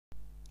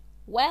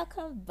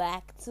Welcome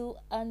back to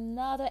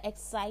another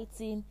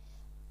exciting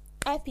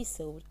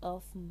episode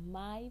of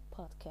my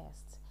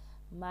podcast.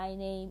 My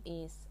name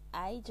is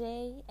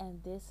IJ,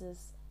 and this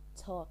is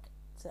Talk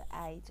to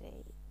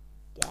IJ.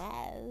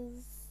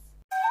 Yes.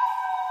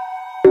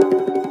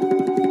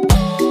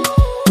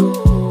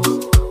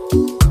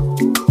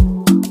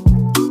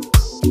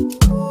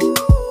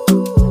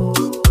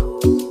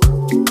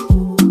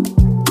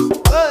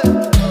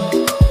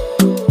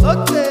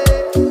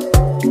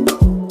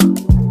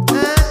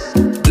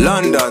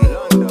 London.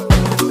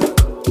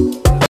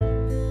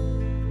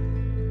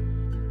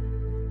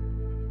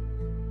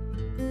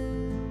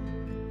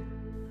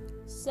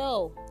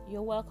 So,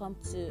 you're welcome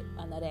to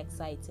another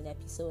exciting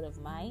episode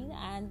of mine.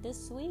 And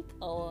this week,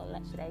 or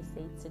should I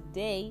say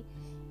today,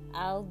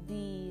 I'll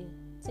be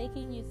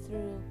taking you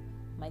through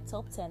my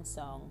top 10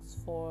 songs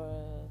for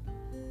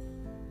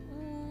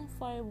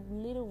a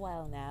little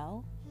while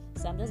now.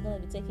 So, I'm just going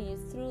to be taking you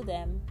through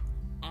them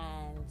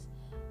and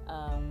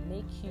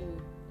make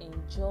you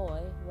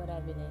enjoy what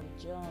I've been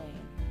enjoying,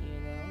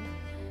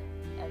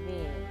 I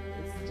mean,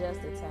 it's just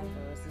a time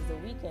for us. It's the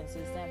weekend, so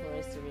it's time for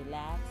us to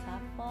relax,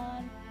 have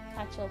fun,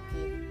 catch up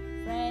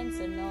with friends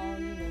and all,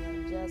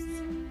 and just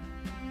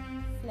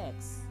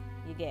flex.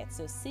 You get.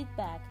 So sit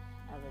back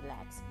and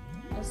relax.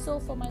 And so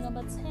for my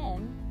number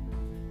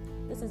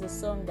 10, this is a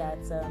song that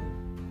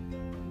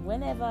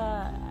whenever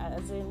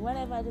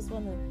I just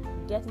want to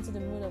get into the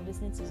mood of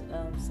listening to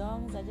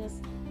songs,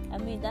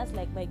 that's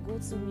like my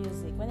go-to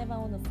music. Whenever I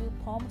want to feel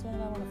pumped,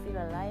 whenever I want to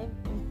feel alive,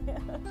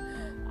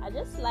 I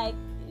just like,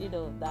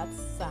 that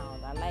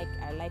sound. I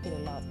like it a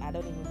lot. I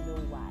don't even know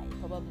why.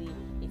 Probably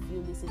if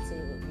you listen to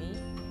it with me,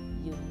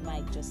 you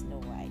might just know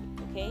why.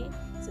 Okay?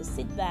 So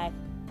sit back,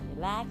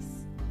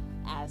 relax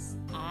as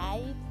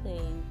I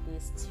play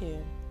this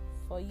tune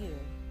for you.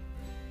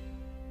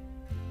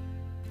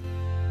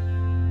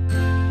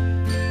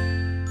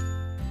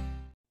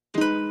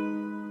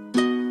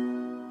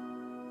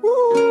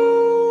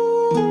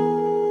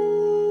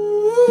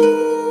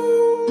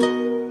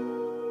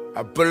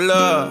 I pull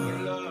up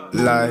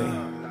like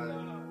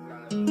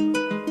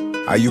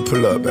how you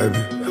pull up, baby?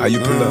 How you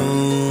pull up?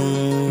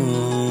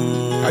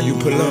 How you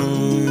pull up?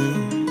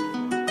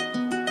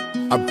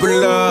 I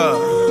pull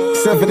up.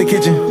 Stuff in the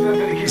kitchen.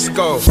 Let's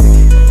go.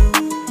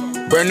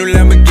 Brand new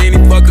Lamborghini,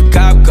 fuck a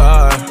cop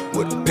car.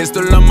 With a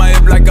pistol on my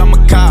hip like I'm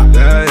a cop.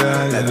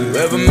 Have you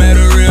ever met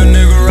a real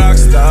nigga rock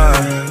star?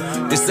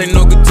 This ain't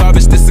no guitar,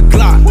 bitch, this a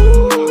Glock.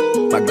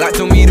 My Glock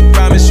told me to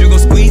promise you gon'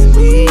 squeeze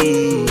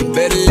me. You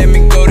better let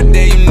me go the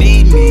day you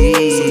need me.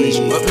 So bitch,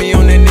 you put me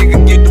on that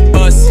nigga, get the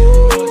bus.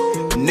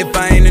 And if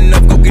I ain't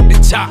enough, go get the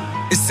chop.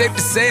 It's safe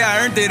to say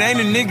I earned it, ain't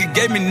a nigga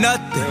gave me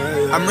nothing.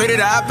 I'm ready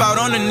to hop out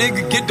on a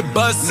nigga, get the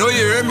bus. Know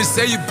you heard me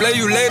say you play,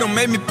 you late, don't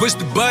make me push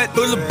the butt.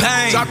 Full of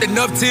pain, dropped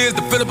enough tears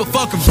to fill up a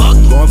fucking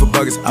bucket. Going for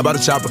buckets, I bought a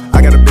chopper.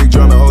 I got a big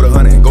drum and hold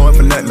 100. Going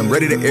for nothing, I'm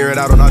ready to air it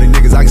out on all these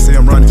niggas, I can see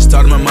I'm running. She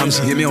talked to my mom,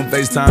 she hit me on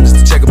FaceTime just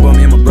to check up on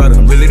me and my brother.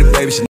 I'm really the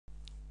baby, she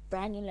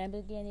Brand new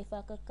Lamborghini,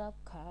 fuck a cop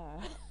car.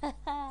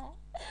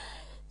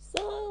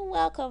 So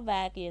welcome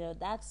back.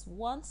 That's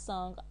one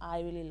song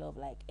I really love.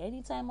 Like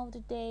any time of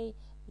the day,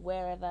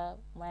 wherever,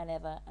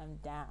 whenever I'm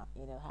down.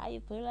 How you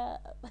pull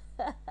up.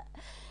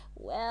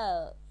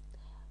 Well,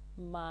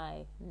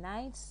 my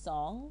ninth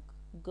song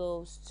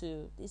goes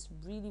to this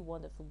really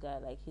wonderful guy.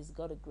 Like, he's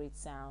got a great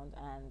sound,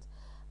 and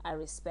I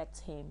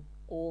respect him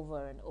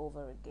over and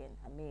over again.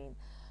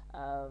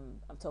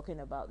 I'm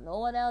talking about no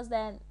one else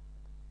than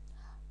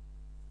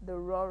the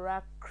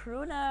Rora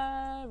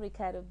crooner,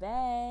 Ricardo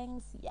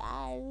Banks.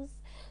 Yes.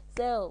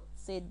 So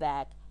sit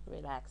back,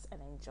 relax,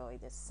 and enjoy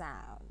the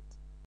sound.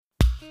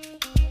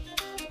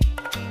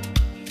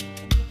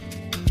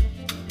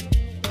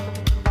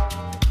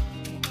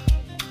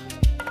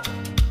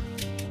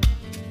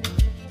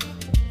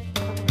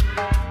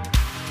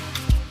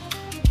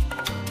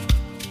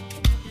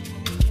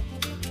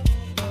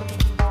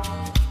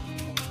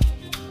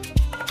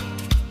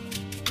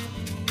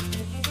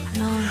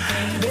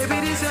 Baby,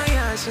 this a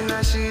yash in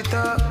a sheet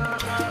up.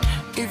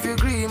 If you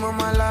agree,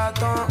 mama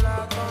laton.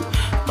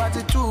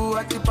 Party 2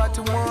 at the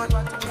party 1.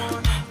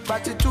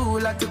 Party 2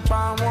 at the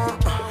palm 1.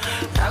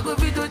 I go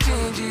be to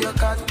change your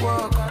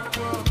catwalk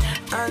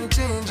and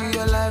change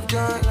your life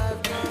joy.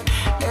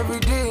 Every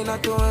day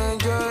not to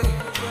enjoy.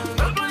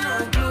 Open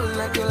and close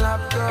like a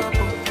laptop.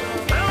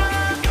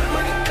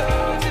 Money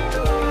comes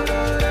into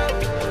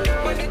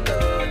money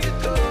comes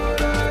into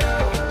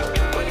money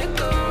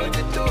comes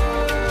into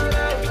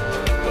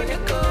money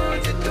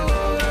comes into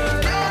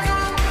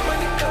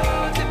money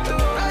comes into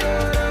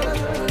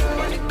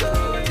money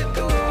comes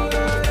into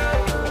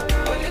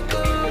money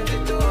comes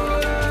into.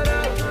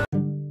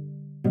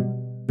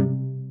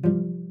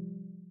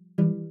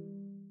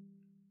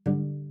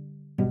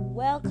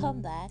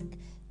 Welcome back.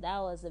 That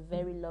was a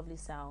very lovely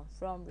sound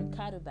from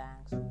Ricardo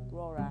Banks,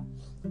 Rora.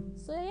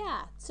 So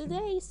yeah,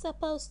 today is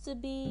supposed to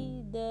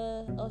be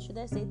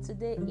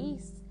today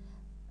is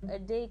a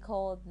day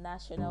called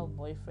National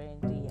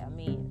Boyfriend Day.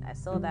 I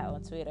saw that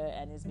on Twitter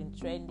and it's been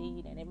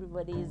trending and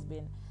everybody has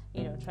been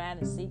trying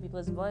to see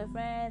people's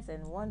boyfriends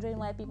and wondering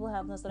why people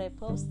have not started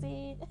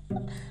posting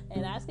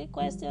and asking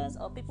questions,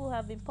 or people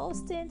have been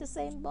posting the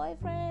same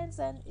boyfriends,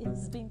 and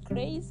it's been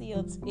crazy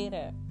on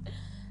Twitter.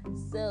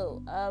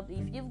 So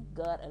if you've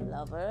got a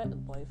lover, a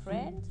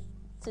boyfriend,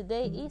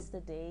 today is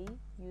the day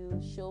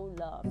you show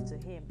love to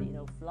him.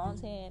 Flaunt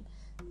him,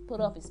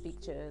 put up his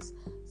pictures,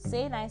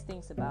 say nice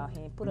things about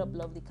him, put up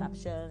lovely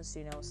captions,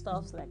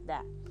 stuff like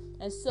that.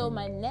 And so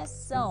my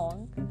next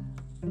song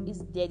is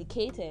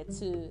dedicated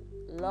to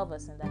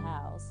lovers in the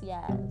house.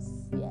 Yes.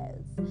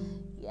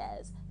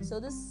 So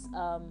this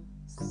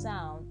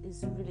sound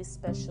is really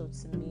special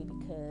to me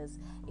because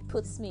it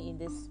puts me in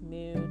this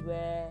mood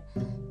where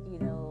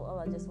all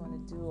I just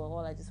want to do, or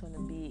all I just want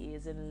to be,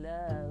 is in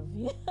love.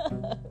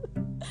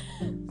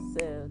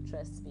 So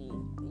trust me,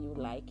 you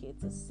like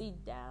it. So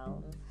sit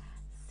down,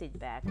 sit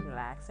back,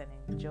 relax, and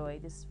enjoy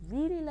this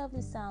really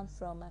lovely sound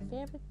from my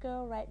favorite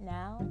girl right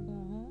now,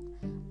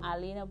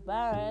 Alina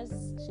Barras.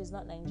 She's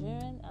not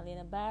Nigerian.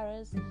 Alina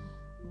Barras,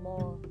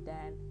 More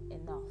Than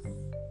Enough.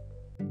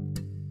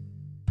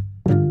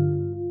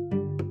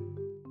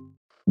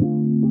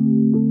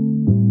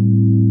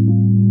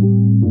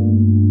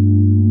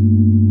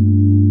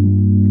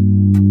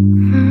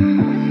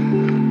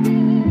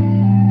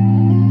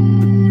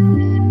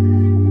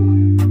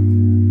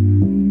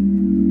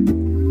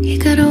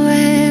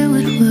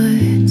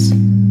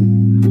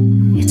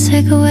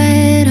 Take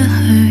away the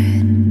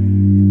hurt,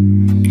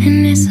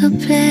 and it's a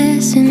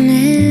blessing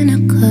and a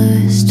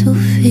curse to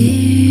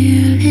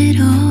feel it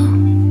all.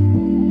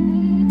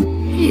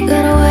 You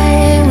got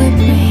away with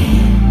me,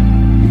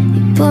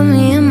 you put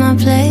me in my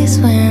place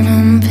when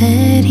I'm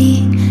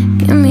petty.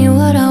 Give me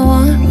what I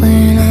want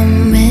when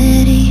I'm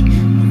ready,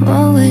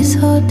 always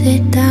hold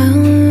it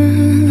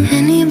down.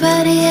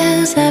 Anybody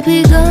else I'd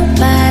be gone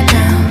by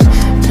now.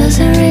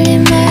 Doesn't really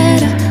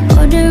matter,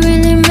 all that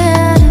really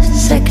matters the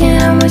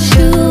second I'm with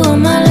you. All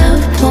my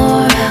love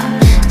pour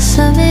out,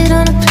 serve it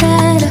on a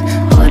platter.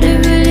 All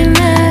that really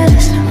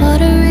matters, all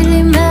that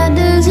really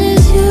matters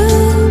is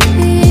you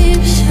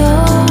keep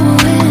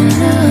showing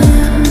up.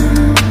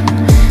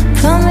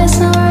 Promise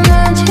I'll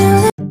remind you.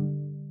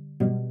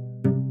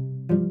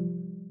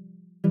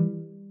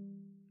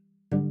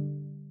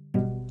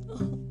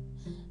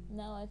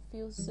 Now I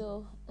feel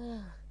so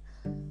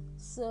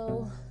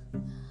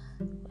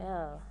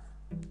well.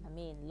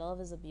 Love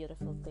is a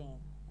beautiful thing.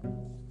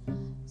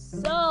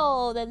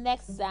 So the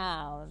next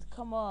sound,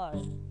 come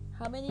on,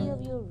 how many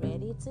of you are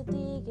ready to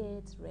dig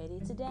it, ready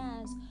to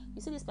dance?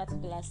 You see this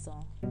particular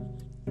song,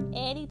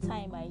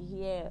 anytime I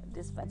hear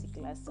this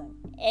particular song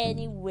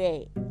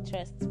anyway,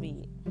 trust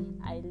me,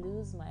 I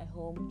lose my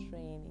home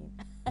training.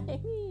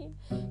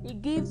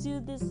 It gives you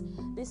this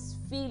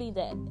feeling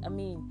that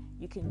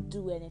you can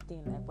do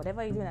anything. Like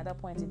whatever you're doing at that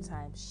point in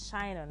time,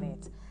 shine on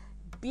it,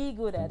 be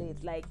good at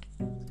it, like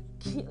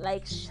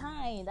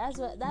shine. That's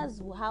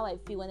how I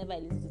feel whenever I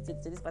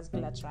listen to this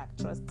particular track,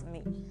 trust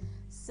me.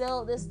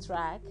 So this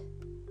track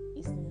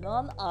is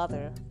none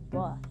other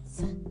but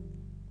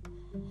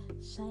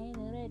Shine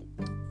Already.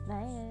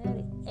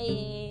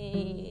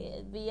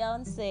 Hey,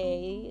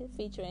 Beyonce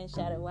featuring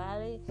Shadow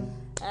Wally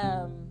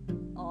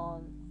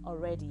on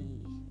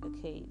Already.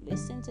 Okay,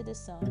 listen to this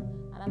song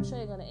and I'm sure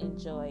you're gonna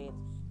enjoy it.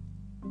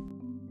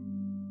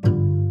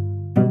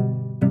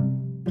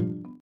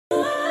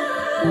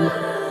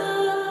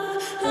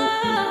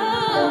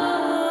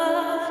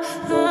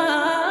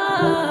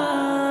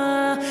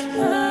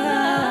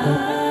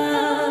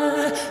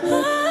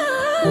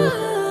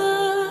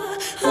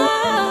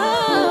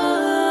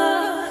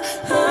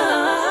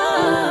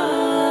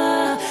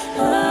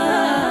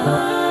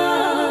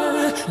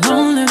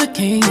 Long live the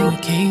king, you a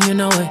king, you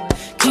know it.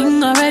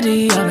 King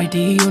already,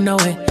 you know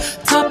it.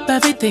 Top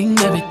everything,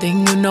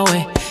 you know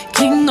it.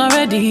 King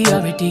already,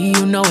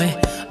 you know it.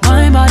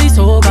 My body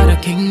so got a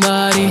king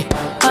body.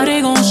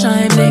 Body gon'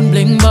 shine, bling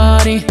bling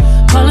body.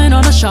 Calling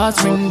all the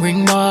shots, ring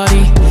ring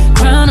body.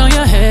 Crown on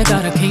your head,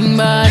 got a king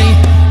body.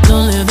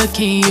 Long live the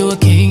king, you a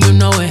king, you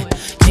know it.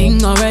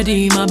 King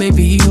already, my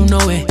baby, you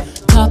know it.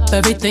 Top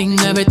everything,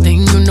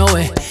 you know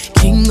it.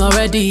 King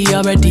already,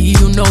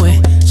 you know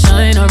it.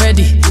 Shine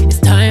already, it's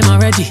time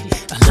already.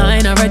 The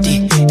line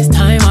already, it's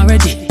time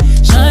already.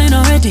 Shine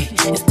already,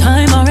 it's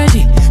time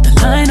already. The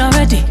line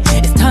already,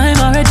 it's time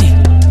already.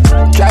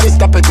 Try to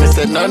stop it, me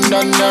say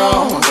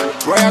no.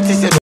 Royalty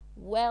said.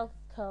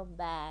 Welcome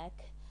back.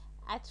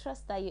 I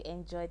trust that you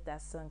enjoyed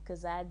that song,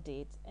 because I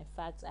did. In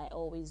fact, I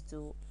always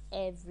do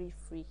every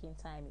freaking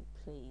time it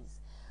plays.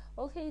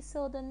 Okay,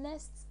 so the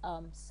next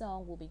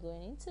song we'll be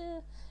going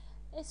into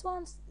is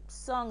one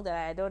song that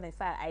I don't, in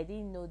fact, I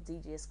didn't know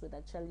DJs could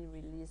actually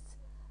release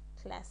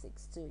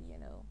classics too,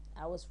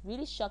 I was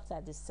really shocked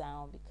at this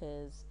sound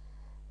because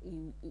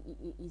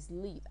it is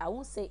lit. I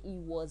won't say it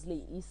was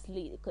lit, it's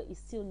lit, because it's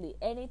still lit.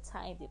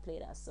 Anytime they play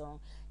that song,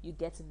 you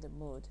get in the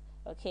mood.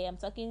 Okay, I'm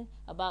talking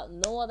about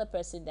no other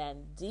person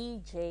than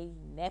DJ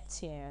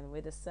Neptune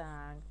with a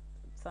song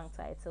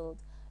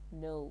titled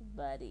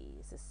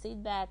Nobody. So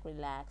sit back,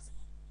 relax,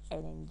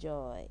 and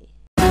enjoy.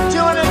 Do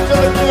you want to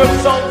enjoy the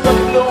sounds of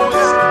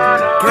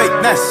blues?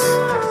 greatness.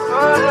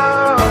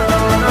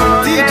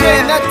 DJ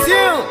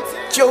Neptune,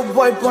 Joe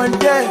boy one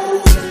day.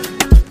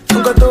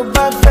 I'm going to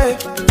buffet.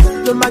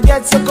 No my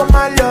get so come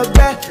on love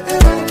back.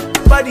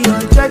 Body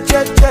on check.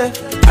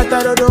 I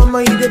thought I don't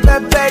mind the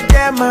pepper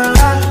them.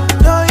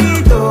 No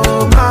you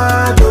don't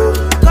matter.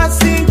 Cause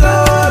sing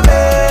go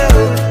babe.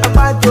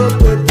 About to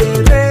put the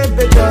red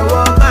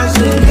walk my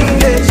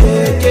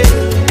shake.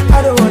 I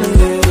don't wanna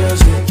hear your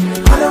shit.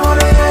 I don't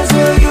wanna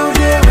hear you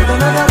there with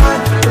another man.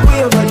 The way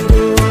your body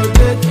goes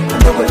dead. I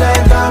don't go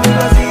like that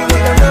because you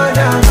with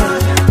another man.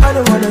 I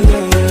don't wanna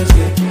hear your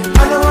shit.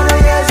 I don't wanna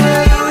hear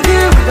you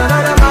there with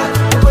another man.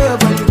 The way your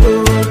body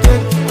goes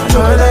dead.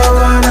 I don't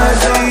wanna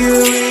see you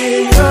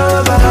with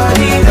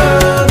nobody.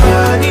 Don't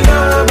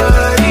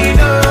wanna see with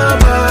nobody.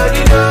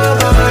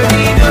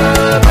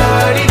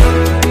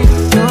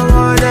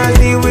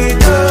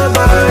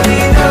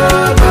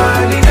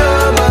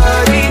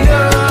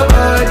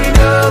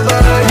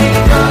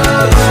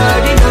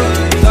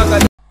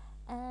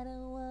 I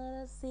don't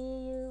wanna see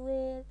you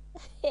with.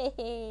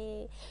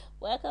 Hey,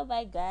 welcome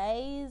back,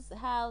 guys.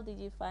 How did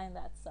you find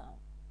that song?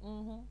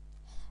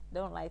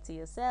 Don't lie to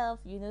yourself.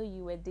 You know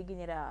you were digging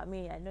it out. I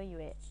mean, I know you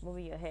were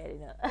moving your head.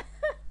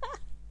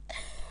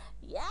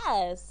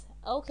 Yes.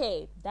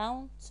 Okay.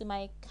 Down to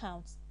my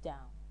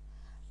countdown.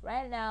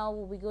 Right now,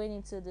 we'll be going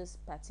into this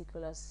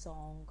particular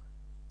song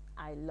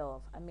I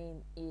love. I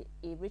mean, it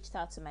reached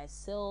out to my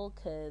soul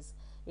because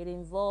it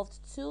involved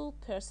two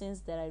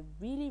persons that I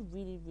really,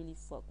 really, really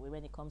fuck with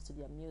when it comes to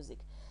their music.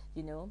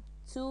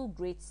 Two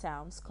great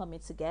sounds coming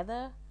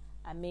together.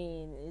 I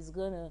mean, it's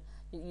gonna.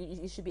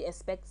 You should be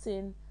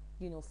expecting,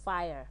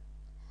 fire.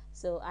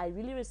 So I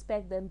really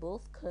respect them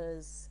both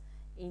because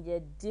in their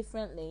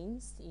different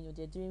lanes,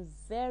 they're doing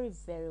very,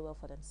 very well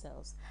for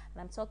themselves.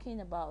 And I'm talking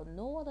about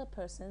no other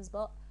persons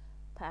but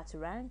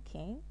Patoran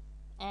King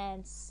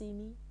and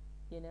Simi.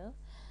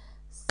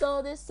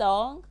 So this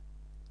song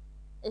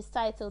is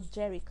titled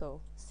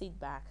Jericho. Sit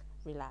back,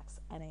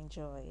 relax, and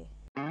enjoy.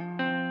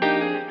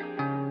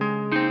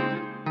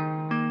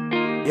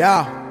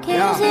 Yeah.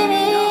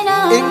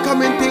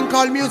 Incoming thing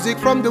called music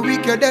from the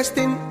week you're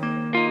destined.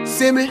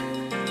 See me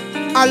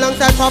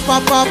alongside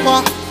Papa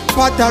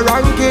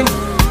Ranking.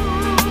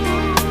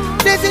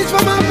 This is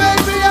for my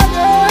baby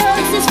again.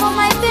 This is for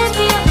my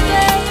baby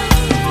again.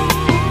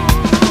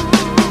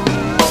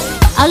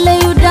 I'll lay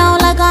you down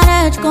like an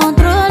edge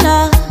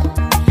controller.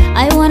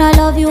 I wanna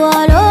love you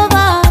all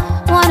over.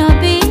 Wanna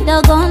be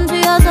the gun to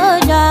your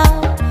soldier.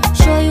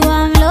 Show you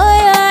I'm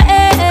loyal,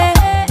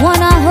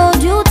 Wanna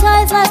hold you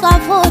tight like a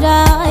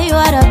folder. You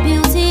are the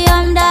beauty,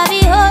 I'm the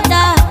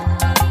beholder.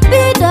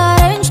 Be the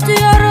range to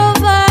your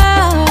rover.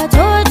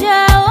 Told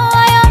ya,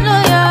 I am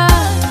loyal.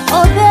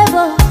 Oh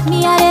baby, me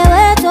a de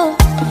weto.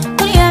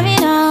 Clear me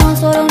now,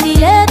 so don't be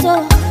late.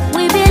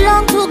 We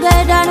belong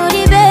together, no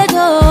debate.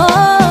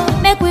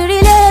 Make we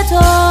relate.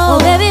 Oh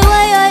baby,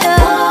 where you?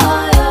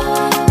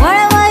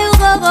 Wherever you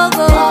go.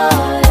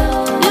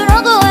 You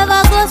don't go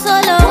ever go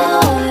solo.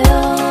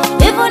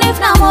 Even if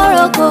na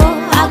Morocco,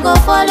 I go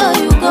follow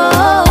you go.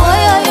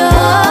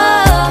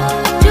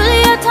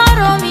 Juliet and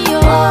Romeo,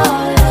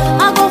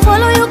 I go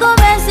follow you go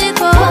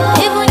Mexico.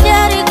 Even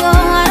Jericho,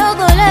 I don't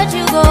go let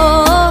you go.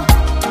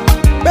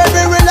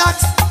 Baby,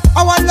 relax.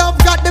 Our love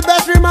got the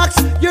best remarks.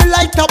 You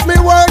light up me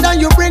world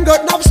and you bring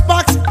out enough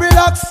sparks.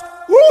 Relax.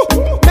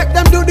 Woo. Make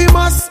them do the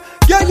mass.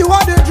 Yeah, you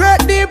are the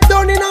dread deep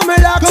down in a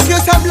relax. Cook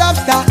yourself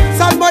lobster,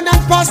 salmon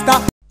and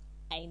pasta.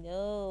 I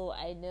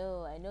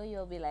know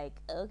you'll be like,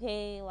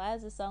 okay, why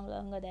is the song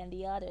longer than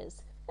the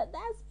others?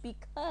 That's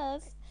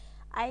because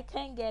I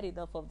can't get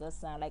enough of the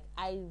song. Like,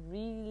 I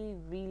really,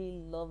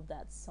 really love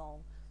that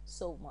song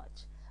so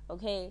much.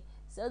 Okay,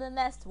 so the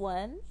next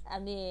one, I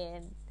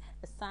mean,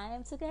 it's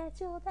time to get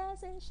your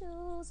dancing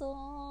shoes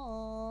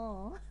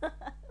on.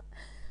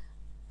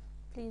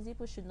 Please,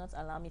 people should not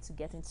allow me to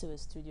get into a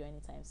studio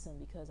anytime soon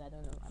because I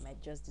don't know, I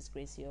might just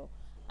disgrace your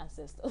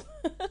ancestors.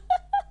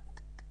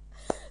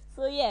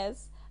 So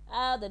yes,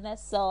 the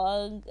next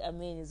song, I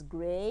mean, is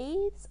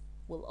great.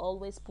 Will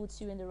always put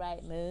you in the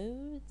right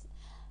mood.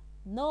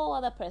 No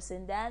other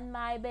person than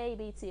my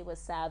baby Tiwa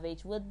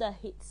Savage with the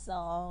hit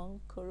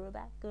song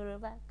Kuruba,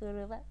 Kuruba,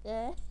 Kuruba.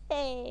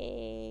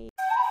 Hey.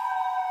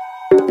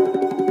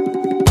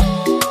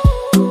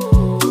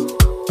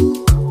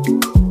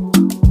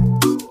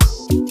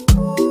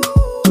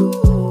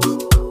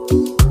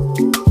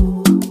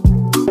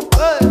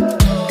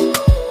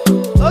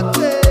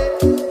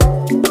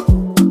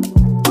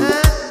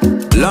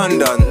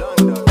 London.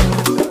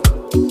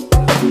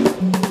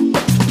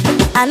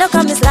 I know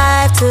come this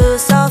life to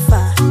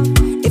suffer.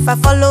 If I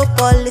follow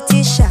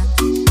politician,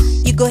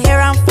 you go hear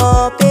am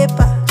for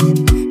paper.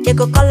 They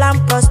go call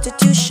am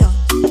prostitution.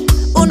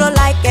 Who no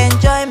like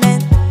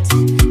enjoyment?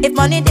 If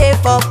money dey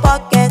for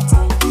pocket,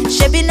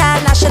 shebi na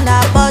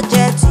national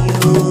budget.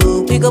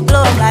 You, we go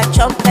blow 'em like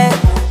trumpet.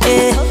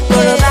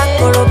 Koroba,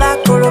 koroba,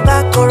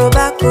 koroba,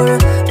 koroba, koro.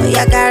 Oh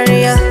yeah,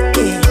 carry ya.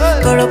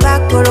 Koroba,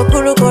 koro,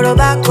 koro,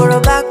 koroba,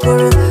 koroba,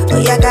 koro. Oh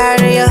yeah,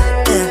 carry ya.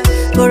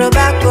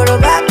 Koroba,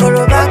 koroba,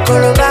 koroba,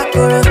 koroba,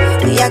 koro.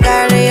 Oh yeah,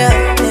 carry ya.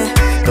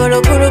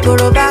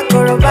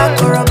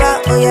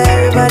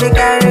 body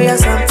carry or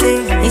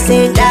something. He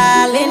say,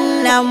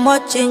 darling, I'm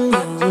watching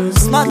you.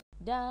 Smart.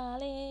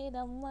 Darling,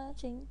 I'm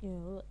watching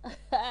you.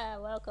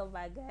 Welcome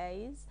back,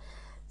 guys.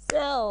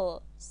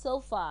 So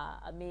far,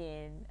 I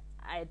mean,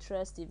 I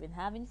trust you've been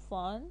having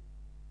fun.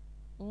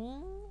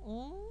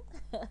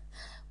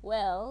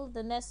 Well,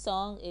 the next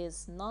song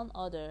is none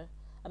other.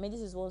 I mean,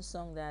 this is one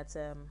song that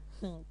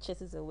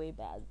chases away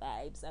bad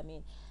vibes. I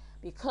mean,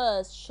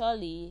 because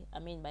surely, I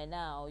mean, by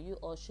now, you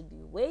all should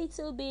be way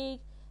too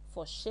big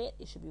for shit.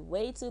 You should be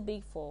way too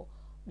big for,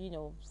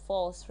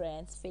 false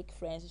friends, fake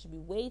friends. You should be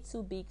way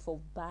too big for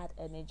bad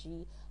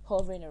energy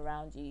hovering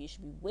around you. You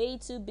should be way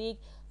too big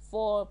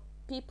for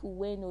people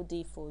way no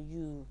day for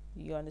you.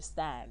 You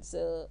understand?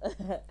 So,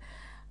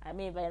 I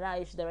mean, by now,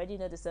 you should already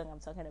know the song I'm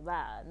talking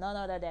about. None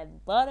other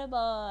than Butter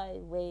Boy,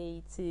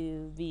 Way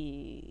Too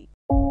Big.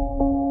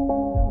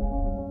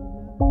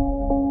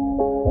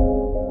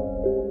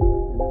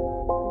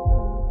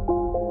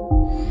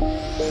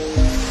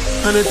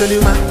 And I tell you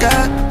my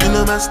God, you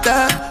know my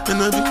style, you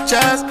know big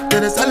chance,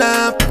 then it's all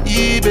up,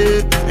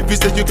 baby. If you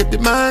say you get the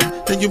man,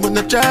 then you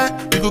wanna try,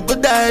 you could go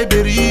die,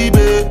 baby.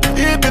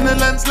 You've been a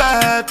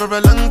landslide for a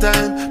long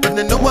time, but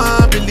then no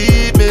one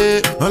believe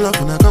me. All up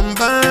when I come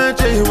back,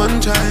 you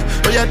one try,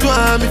 but you do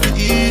I'm if it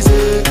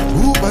easy.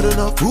 Who bad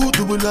enough, who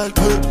do we like,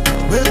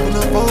 wait when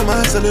I fall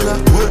my cellular,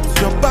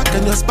 your back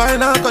and your spine,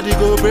 how could you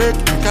go break,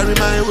 carry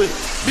my weight,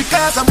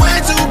 because I'm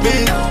way too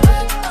big.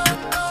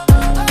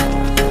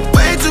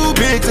 Too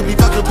big to be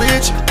fucking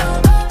with you.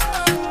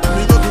 Let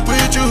me fucking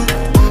with you.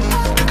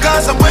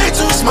 Because I'm way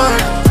too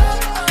smart.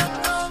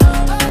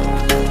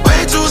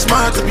 Way too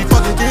smart to be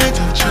fucking with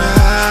you.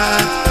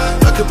 Try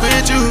fucking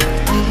with you.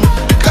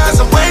 Because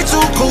I'm way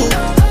too cool.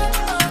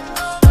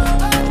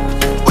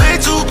 Way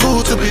too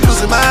cool to be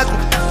losing my cool.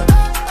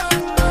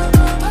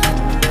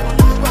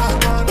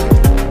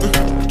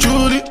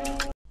 Judy.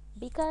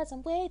 Because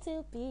I'm way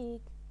too big.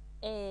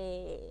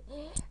 Hey.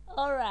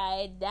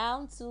 Alright,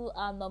 down to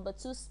our number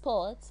 2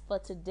 spot for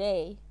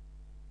today,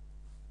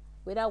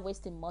 without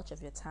wasting much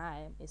of your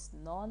time, is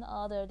none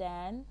other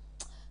than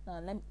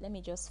let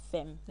me just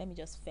fem, let me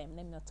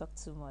not talk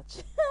too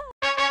much.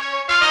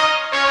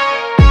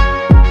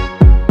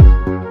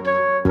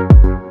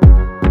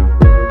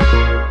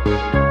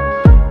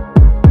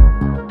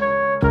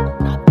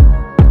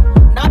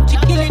 Not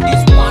killing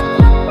this one.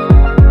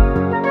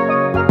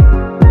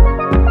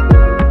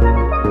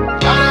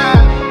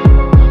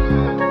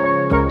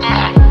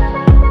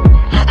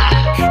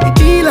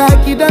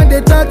 Like you done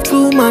they talk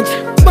too much.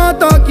 Small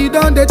talk, you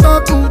done they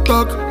talk who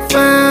talk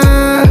fair.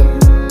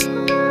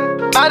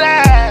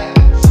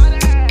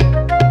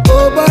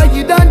 Oh boy,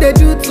 you done they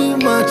do too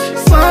much.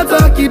 Small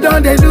talk, you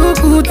done they do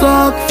who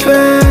talk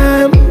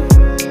fair.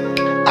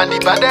 And the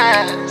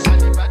baddest.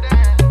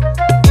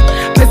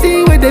 I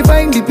see where they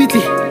find the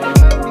pity.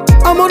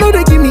 I'm gonna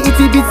they give me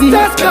itty bitty.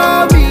 Just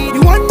call me.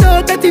 You want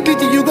know dirty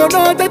bitty, you gon'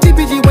 know dirty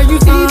bitty when you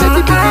see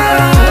dirty bitty.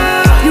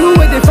 You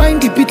where they find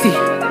the pity.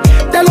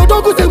 Tell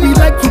Odogu say we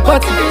like to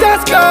party.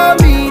 Just call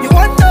me. You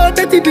want know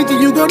dirty bitty,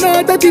 you gon'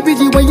 know dirty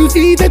bitty when you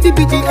see dirty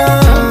bitty.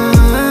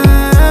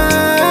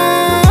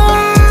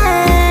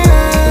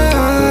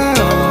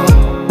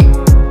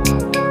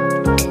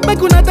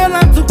 Make una tell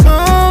her to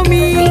call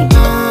me.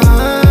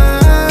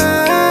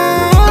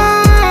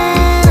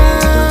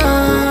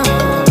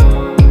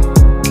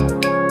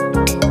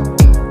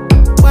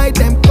 Why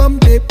them come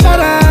they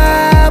para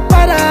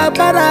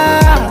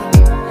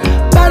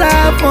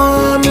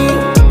for me?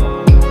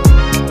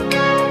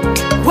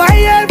 Why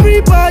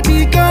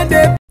everybody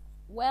gonna?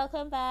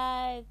 Welcome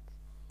back.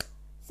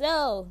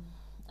 So,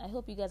 I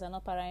hope you guys are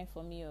not paraing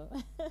for me.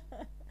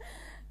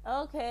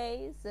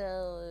 Okay,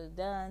 so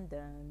dun.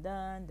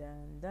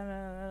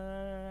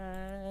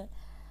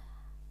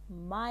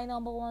 My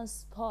number 1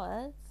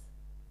 spot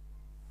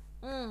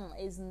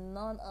is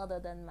none other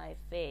than my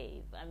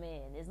fave. I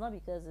mean, it's not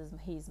because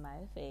he's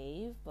my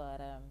fave,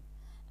 but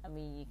I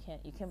mean,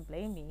 you can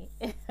blame me.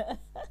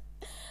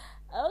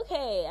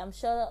 Okay, I'm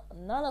sure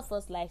none of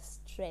us like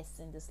stress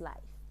in this life.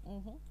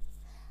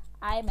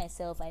 I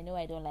myself, I know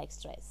I don't like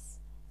stress.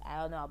 I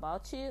don't know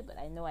about you, but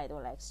I know I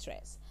don't like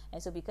stress.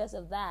 And so because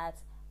of that,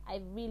 I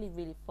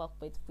really fuck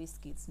with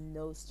Wizkid's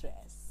No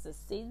Stress. So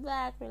sit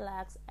back,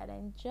 relax, and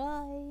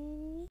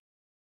enjoy.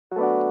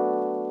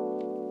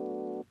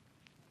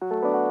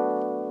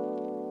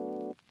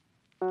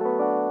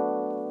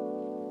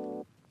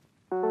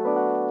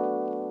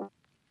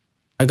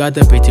 I got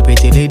the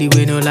pretty lady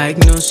with no like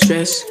no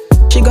stress.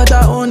 She got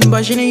her own,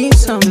 but she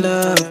needs some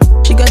love.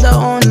 She got her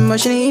own, but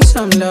she needs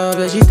some love.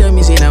 And she tell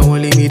me say now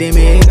only me they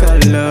make her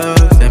love.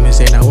 Tell me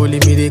say now only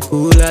me they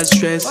cool her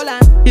stress.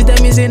 She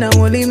tell me say now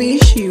only me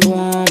she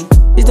warm.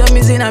 She tell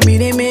me say now me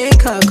they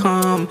make her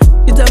calm.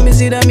 She tell me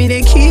say that me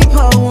they keep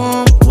her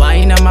warm.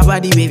 Wine on my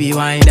body, baby,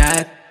 wine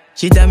that.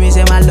 She tell me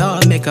say my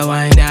love make her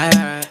wine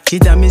that. She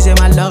tell me say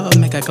my love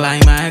make her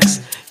climax.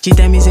 She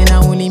tell me say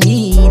now only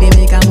me they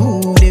make her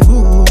move, they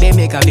groove, they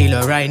make her feel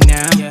alright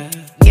now.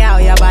 Girl,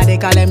 your body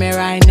calling me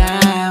right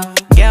now.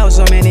 Girl,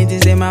 so many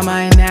things in my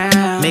mind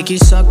now. Make you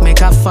suck, make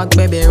her fuck,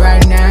 baby,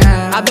 right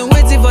now. I've been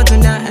waiting for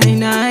tonight.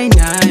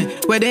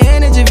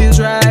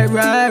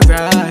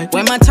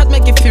 my touch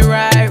make you feel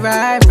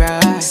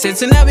right. Say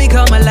tonight we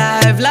come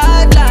alive.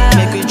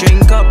 Make we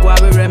drink up while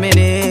we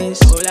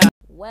reminisce.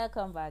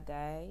 Welcome back,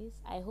 guys.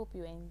 I hope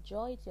you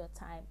enjoyed your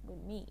time with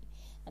me.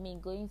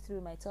 Going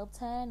through my top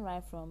 10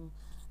 right from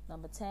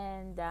number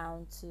 10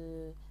 down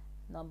to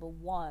number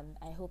 1.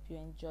 I hope you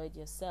enjoyed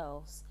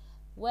yourselves.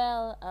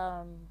 Well,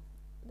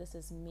 this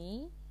is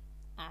me,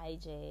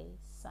 IJ,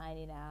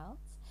 signing out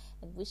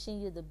and wishing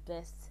you the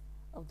best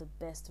of the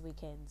best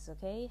weekends.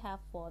 Okay,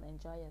 have fun,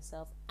 enjoy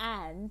yourself,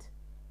 and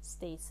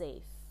stay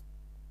safe.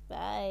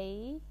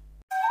 Bye.